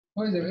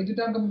হয়ে যাবে। এই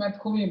দুটো অঙ্ক ম্যাথ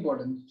খুবই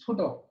ইম্পর্টেন্ট, ছোট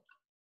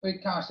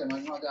পরীক্ষা আসে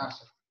মাঝে মাঝে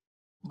আসে।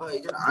 ভাই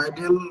এই যে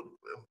আইডিয়াল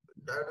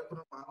ডায়োডের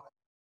কোনো মান,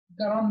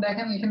 কারণ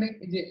দেখেন এখানে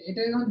যে এটা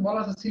যখন বলা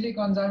আছে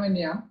সিলিকন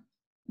জার্মেনিয়াম,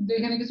 কিন্তু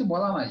এখানে কিছু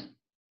বলা নাই,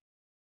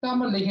 তা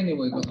আমরা লিখে নিব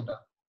এই কথাটা।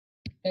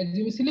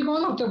 সিলিকন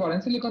ধরতে পারেন,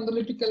 সিলিকন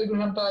ধরলে একটু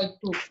ক্যালকুলেশনটা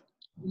একটু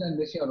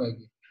বেশি হবে আর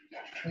কি।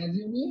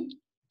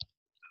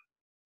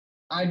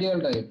 Ideal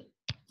diode,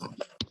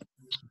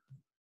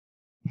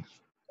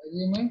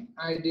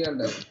 ideal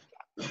diode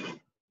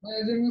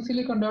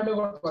silicon ডায়োডও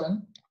করতে পারেন।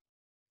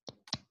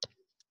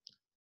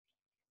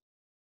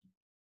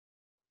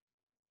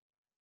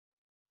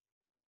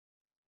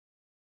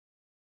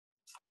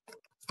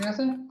 ঠিক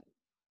আছে,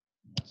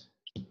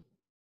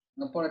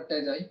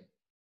 পরেরটায় যাই।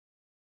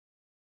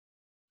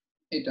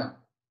 এটা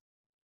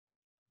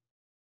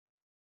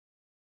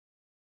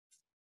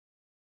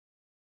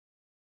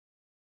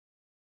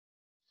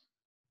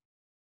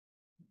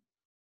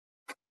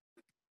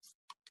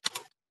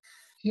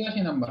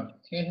ছিয়াশি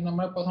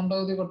নাম্বার প্রথমটা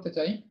যদি করতে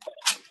চাই,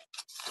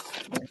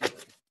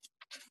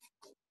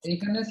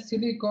 এইখানে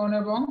সিলিকন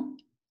এবং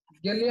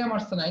গ্যালিয়াম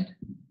আর্সেনাইড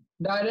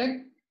ডাইরেক্ট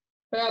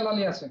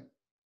প্যারালালি আছে।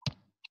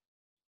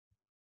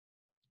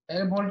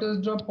 এর ভোল্টেজ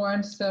ড্রপ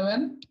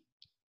 0.7,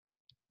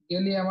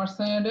 গ্যালিয়াম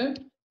আর্সেনাইডের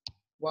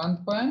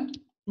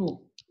 1.2।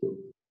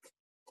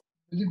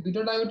 যদি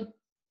দুটো ডায়োড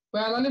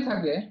প্যারালালি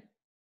থাকে,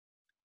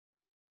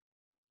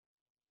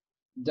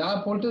 যার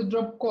ভোল্টেজ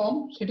ড্রপ কম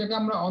সেটাকে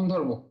আমরা অন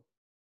ধরবো।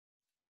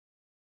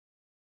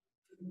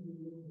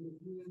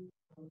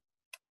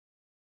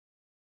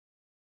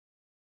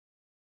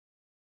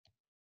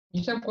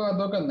 হিসাব করার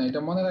দরকার নাই,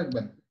 এটা মনে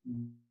রাখবেন,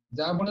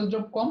 যার ভোল্টেজ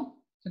ড্রপ কম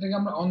সেটাকে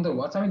আমরা অন ধরবো।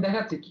 আচ্ছা আমি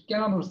দেখাচ্ছি কি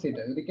কেন ধরছি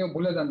এটা, যদি কেউ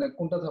ভুলে যান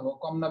কোনটা ধরবো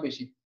কম না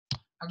বেশি।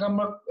 আগে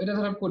আমরা এটা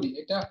ধরে করি,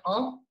 এটা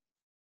অফ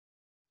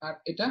আর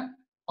এটা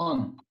অন।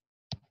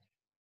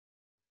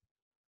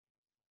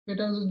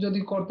 এটা যদি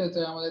করতে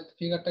চাই আমাদের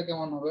ফিগারটা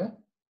কেমন হবে?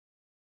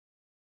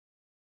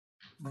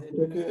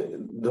 এটাকে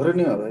ধরে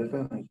নেওয়া যায় এটা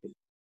নাকি?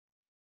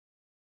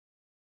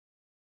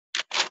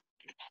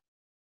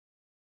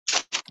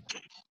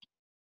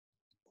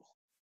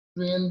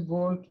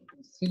 ভোল্ট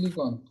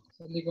সিলিকন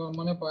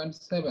মানে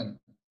 0.7,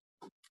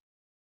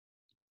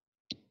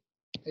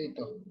 এই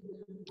তো।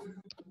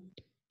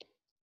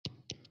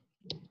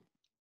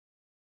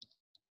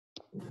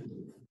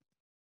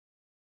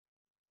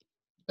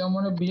 তার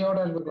মানে বিআউট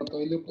আসবে কত?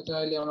 এই লুপটা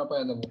চাইলে আমরা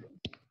পাই দেবো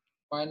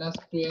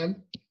 -12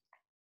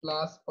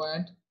 plus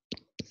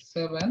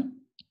 0.7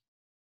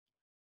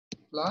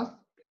 plus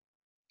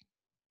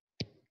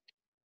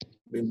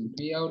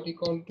Bout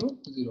equal to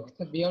 0,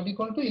 অর্থাৎ Bout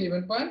equal to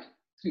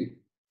 11.3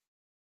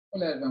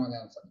 চলে আসবে আমাদের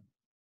आंसर।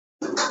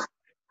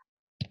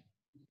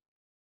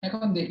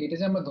 এখন দেখি এটা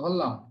যে আমরা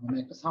ধরলাম, মানে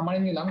একটা সামারি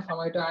নিলাম,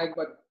 সামারিটা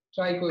আরেকবার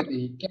ট্রাই করে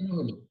দেখি কেন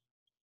হলো।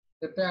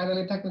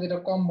 প্যারালালি থাকলে যেটা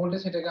কম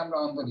ভোল্টেজ সেটাকে আমরা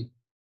অন ধরি,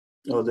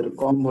 ওদের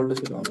কম ভোল্টেজ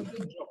ছিল,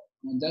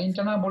 যা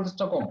ইন্টারনাল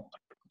ভোল্টেজটা কম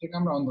সেটাকে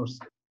আমরা অন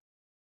ধরছি।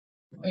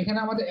 এখানে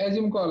আমাদের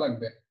অ্যাজিউম করা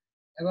লাগবে।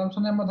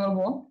 অ্যাজাম্পশনে আমরা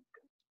ধরবো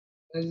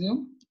অ্যাজিউম,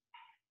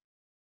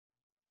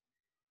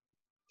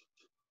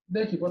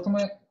 দেখি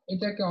প্রথমে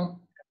এটাকে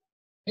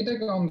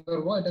অন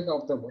ধরবো, এটাকে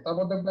অফ ধরবো,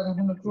 তারপর দেখবো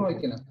এখন ট্রু হয়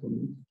কিনা।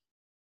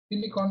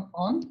 Silicon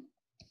on,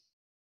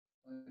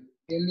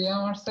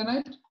 gallium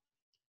arsenide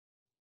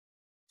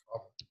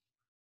of.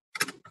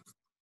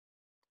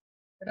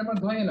 এটা আমরা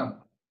ধরে নিলাম।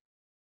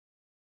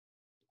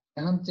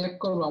 এখন চেক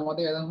করবো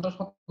আমাদের অ্যাজাম্পশনটা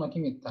সত্য নাকি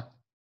মিথ্যা।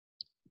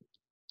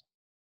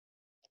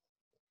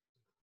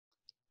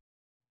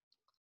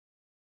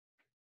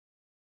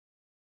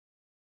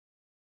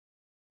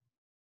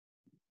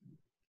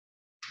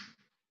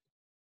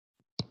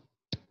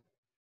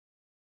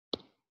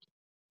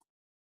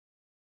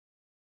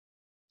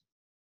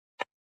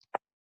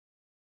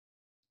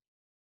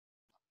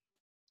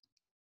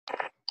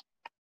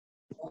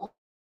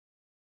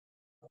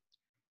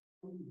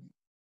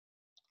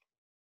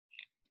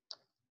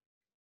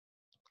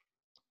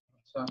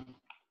 আচ্ছা,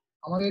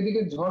 আমাদের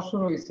এদিকে ঝড়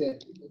শুরু হয়েছে,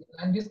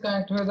 লাইন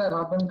ডিসকানেক্ট হয়ে যায়,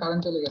 ভাববেন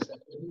কারেন্ট চলে গেছে।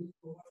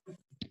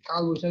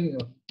 কাল বৈশাখী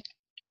ঝড়।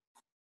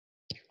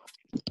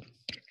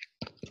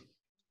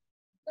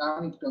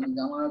 আমি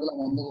জামাগুলো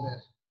বন্ধ করে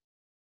আসি।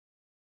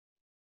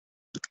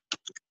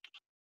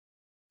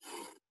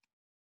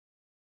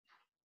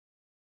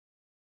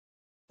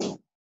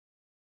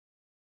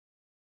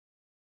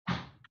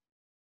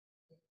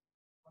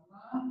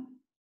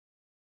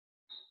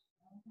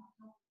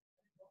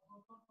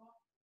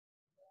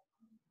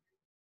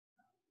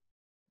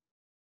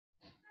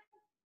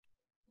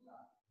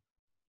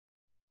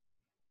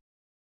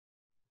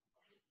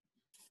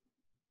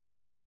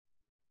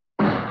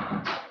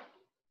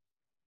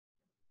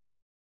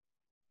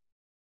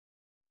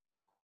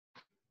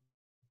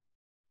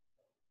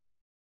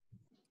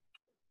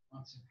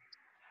 আচ্ছা,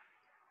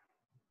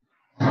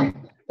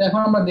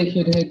 এখন আমরা দেখি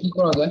এটা কি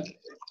করা যায়।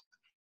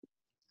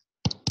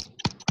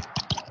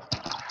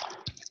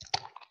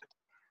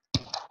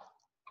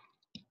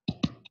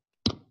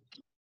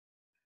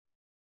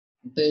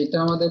 তো এটা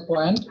আমাদের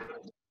পয়েন্ট,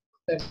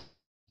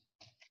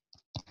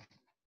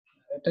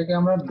 এটাকে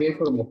আমরা বের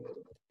করব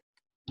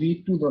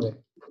V2 ধরে।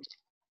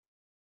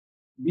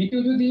 V2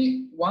 যদি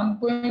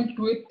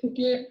 1.2 এর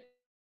থেকে,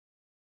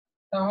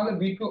 তাহলে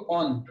V2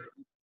 অন,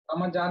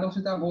 আমার যা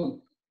ধরছে তা ভুল।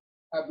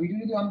 আর V2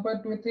 যদি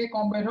 1.2 এর থেকে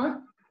কম বের হয়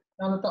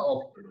তাহলে তা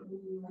অফ,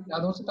 যা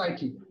ধরছে তাই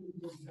ঠিক।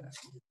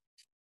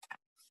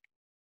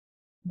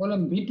 বলেন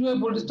V2 এর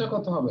ভোল্টেজটা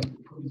কত হবে?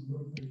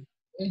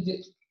 এই যে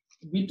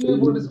V2 এর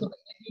ভোল্টেজ কত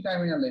এই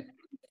টার্মিনালে,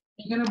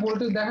 এখানে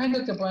ভোল্টেজ দেখাই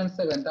যাচ্ছে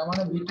 0.7, তার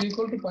মানে V2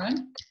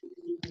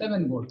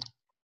 0.7 ভোল্ট,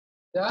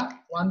 যা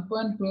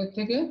 1.2 এর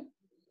থেকে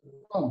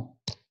কম।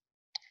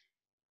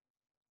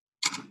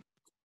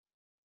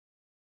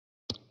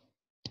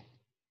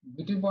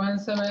 V2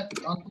 0.7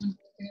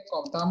 1.2 থেকে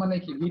কম, তার মানে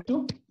কি V2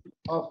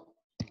 of,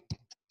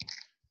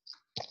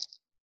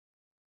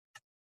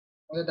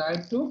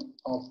 diode 2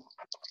 of.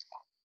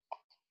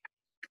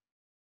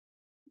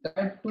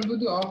 Diode 2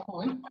 যদি অফ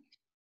হয়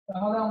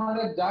তাহলে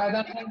আমাদের যা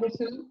অ্যাডাপশন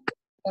করছিল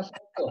তা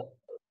সত্য,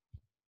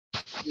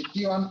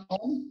 V1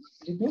 অন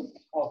V2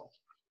 অফ।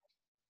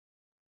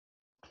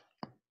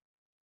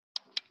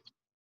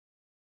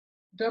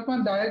 এটা আপনি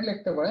ডাইরেক্ট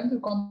লিখতে পারেন, তো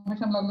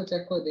কনফার্মেশন লাগলে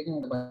চেক করে দেখে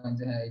নিতে পারেন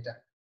যে হ্যাঁ এটা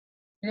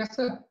ঠিক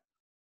আছে।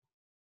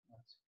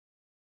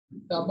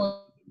 তারপর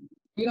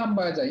 2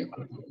 নাম্বারে যাই।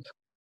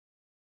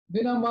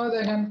 2 নাম্বারে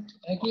দেখেন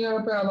একই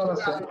ভাবে আলোর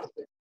আছে,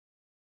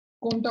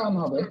 কোনটা অন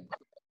হবে?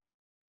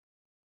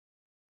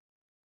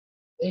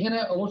 এখানে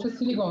অবশ্যই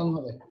সিলিকন অন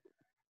হবে,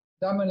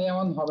 জার্মেনিয়াম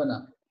অন হবে না।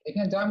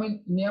 এখানে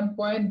জার্মেনিয়াম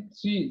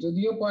 0.3,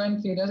 যদিও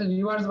 0.3 এটা আছে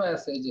রিভার্স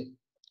বায়াস, এই যে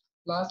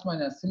প্লাস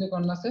মাইনাস,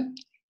 সিলিকন আছে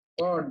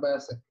ফরওয়ার্ড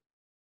বায়াসে,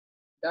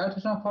 ডায়োড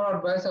সবসময় ফরওয়ার্ড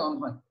বায়াসে অন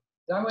হয়,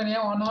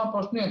 জার্মেনিয়াম অন হওয়ার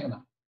প্রশ্নই আসে না।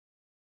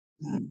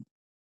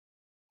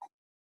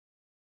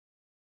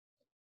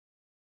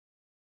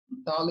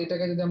 তাহলে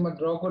এটাকে যদি আমরা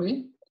ড্র করি,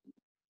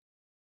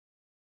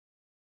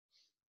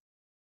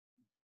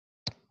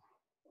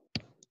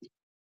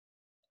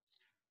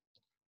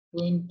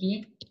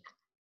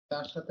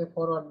 তার সাথে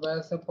ফরওয়ার্ড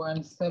বায়াসে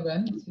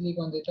 0.7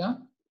 সিলিকন, যেটা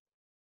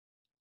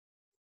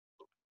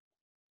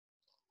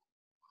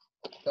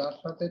তার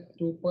সাথে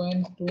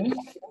 2.2,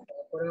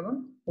 তারপরে আবার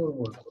 4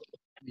 ভোল্ট,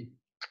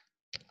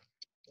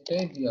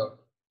 এটাই Diode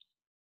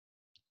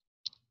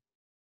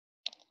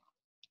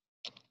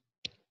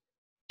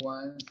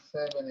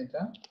 0.7,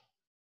 এটা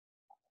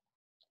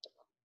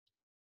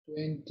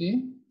 20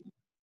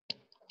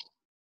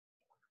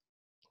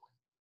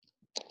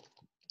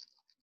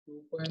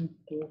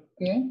 2.2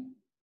 কে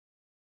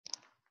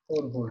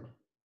 4 ভোল্ট।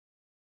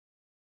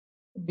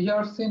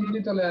 বিহার সিম্পলি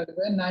চলে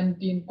আসবে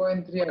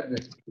 19.3 আসবে,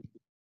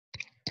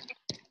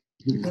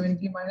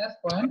 20 মাইনাস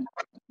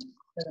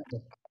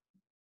 0.7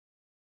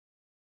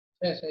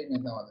 শেষ, এই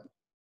মেথড আমাদের।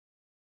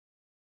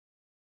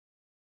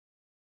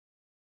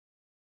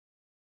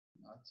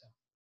 আচ্ছা,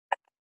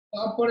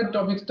 তারপরে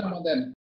টপিকটা আমাদের